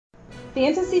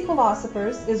Fantasy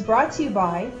Philosophers is brought to you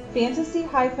by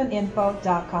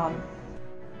fantasy-info.com.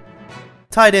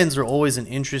 Tight ends are always an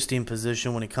interesting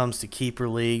position when it comes to keeper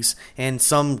leagues and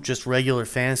some just regular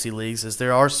fantasy leagues, as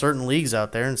there are certain leagues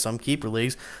out there and some keeper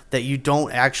leagues that you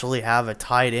don't actually have a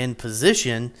tight end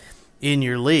position in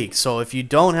your league. So if you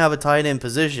don't have a tight end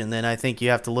position, then I think you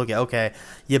have to look at, okay,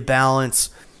 you balance,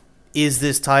 is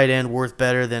this tight end worth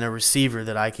better than a receiver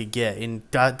that I could get? And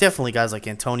definitely guys like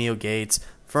Antonio Gates,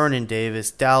 Vernon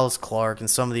Davis, Dallas Clark, and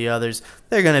some of the others,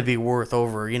 they're going to be worth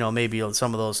over, maybe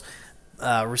some of those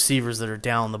receivers that are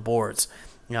down the boards.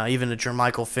 Even a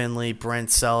Jermichael Finley, Brent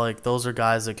Selleck, those are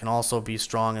guys that can also be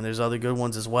strong, and there's other good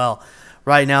ones as well.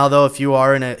 Right now, though, if you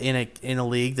are in a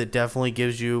league that definitely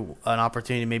gives you an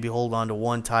opportunity to maybe hold on to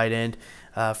one tight end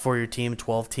for your team,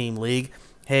 12-team league,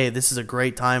 hey, this is a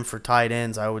great time for tight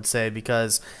ends, I would say,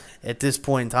 because at this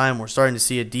point in time, we're starting to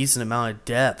see a decent amount of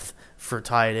depth for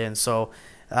tight ends. So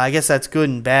I guess that's good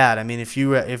and bad. I mean, if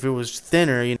it was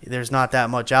thinner, there's not that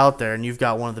much out there, and you've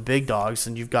got one of the big dogs,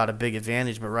 and you've got a big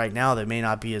advantage. But right now, there may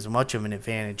not be as much of an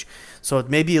advantage. So it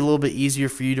may be a little bit easier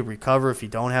for you to recover if you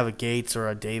don't have a Gates or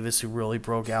a Davis who really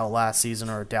broke out last season,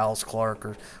 or a Dallas Clark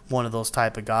or one of those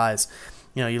type of guys.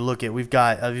 You look at, we've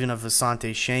got even a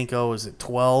Visante Shenko is at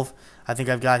 12. I think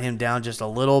I've got him down just a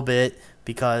little bit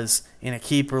because in a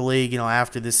keeper league,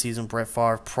 after this season, Brett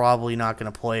Favre probably not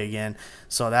going to play again.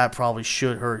 So that probably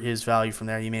should hurt his value from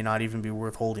there. He may not even be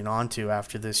worth holding on to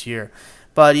after this year.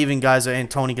 But even guys like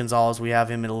Tony Gonzalez, we have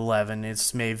him at 11.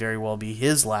 It may very well be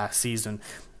his last season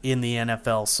in the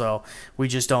NFL. So we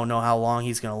just don't know how long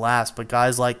he's going to last. But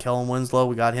guys like Kellen Winslow,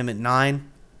 we got him at 9.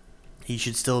 He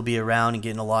should still be around and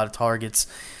getting a lot of targets.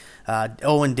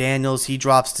 Owen Daniels, he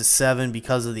drops to 7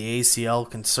 because of the ACL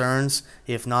concerns.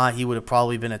 If not, he would have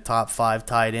probably been a top 5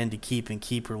 tight end to keep in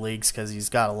keeper leagues because he's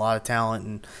got a lot of talent,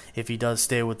 and if he does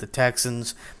stay with the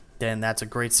Texans, then that's a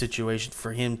great situation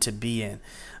for him to be in.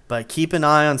 But keep an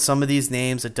eye on some of these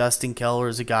names. Dustin Keller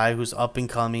is a guy who's up and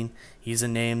coming. He's a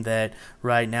name that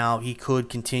right now he could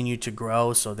continue to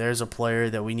grow, so there's a player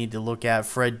that we need to look at.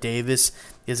 Fred Davis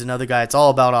is another guy. It's all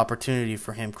about opportunity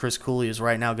for him. Chris Cooley is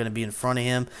right now going to be in front of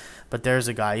him, but there's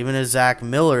a guy. Even as Zach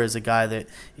Miller is a guy that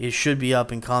should be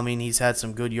up and coming. He's had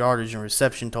some good yardage and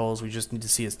reception totals. We just need to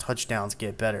see his touchdowns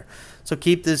get better. So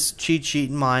keep this cheat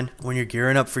sheet in mind when you're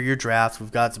gearing up for your draft.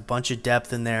 We've got a bunch of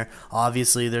depth in there.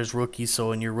 Obviously, there's rookies,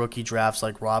 so in your rookie drafts,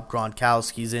 like Rob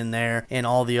Gronkowski's in there and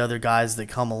all the other guys that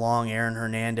come along, Aaron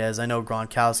Hernandez. I know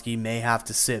Gronkowski may have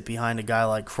to sit behind a guy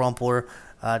like Crumpler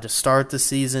to start the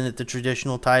season at the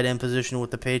traditional tight end position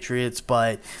with the Patriots,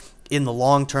 but in the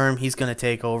long term, he's going to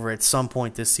take over at some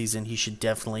point this season. He should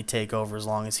definitely take over as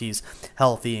long as he's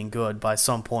healthy and good. By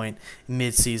some point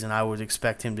mid-season, I would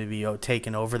expect him to be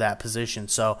taking over that position.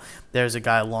 So there's a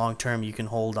guy long term you can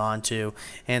hold on to.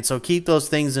 And so keep those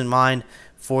things in mind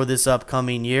for this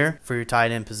upcoming year for your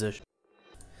tight end position.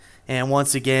 And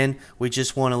once again, we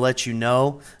just want to let you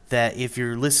know that if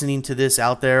you're listening to this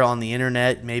out there on the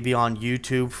internet, maybe on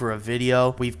YouTube for a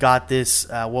video, we've got this,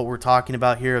 what we're talking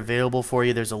about here, available for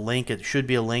you. There's a link. It should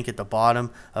be a link at the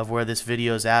bottom of where this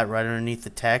video is at, right underneath the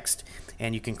text.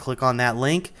 And you can click on that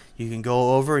link. You can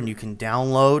go over and you can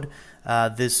download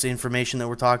this information that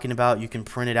we're talking about. You can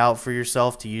print it out for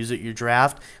yourself to use at your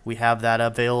draft. We have that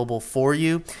available for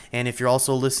you. And if you're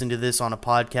also listening to this on a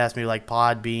podcast, maybe like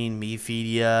Podbean,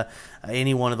 Mepedia,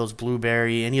 any one of those,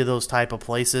 Blueberry, any of those type of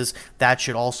places, that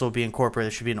should also be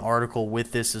incorporated. There should be an article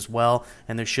with this as well,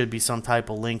 and there should be some type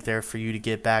of link there for you to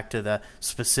get back to the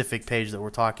specific page that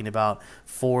we're talking about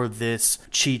for this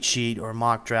cheat sheet or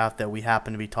mock draft that we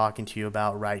happen to be talking to you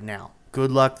about right now.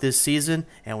 Good luck this season,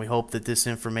 and we hope that this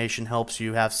information helps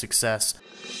you have success.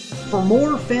 For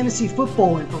more fantasy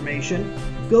football information,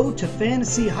 go to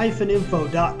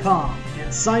fantasy-info.com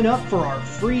and sign up for our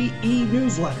free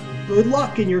e-newsletter. Good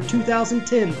luck in your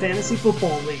 2010 Fantasy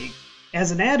Football League.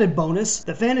 As an added bonus,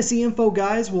 the Fantasy Info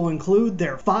guys will include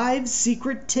their 5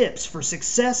 secret tips for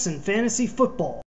success in fantasy football.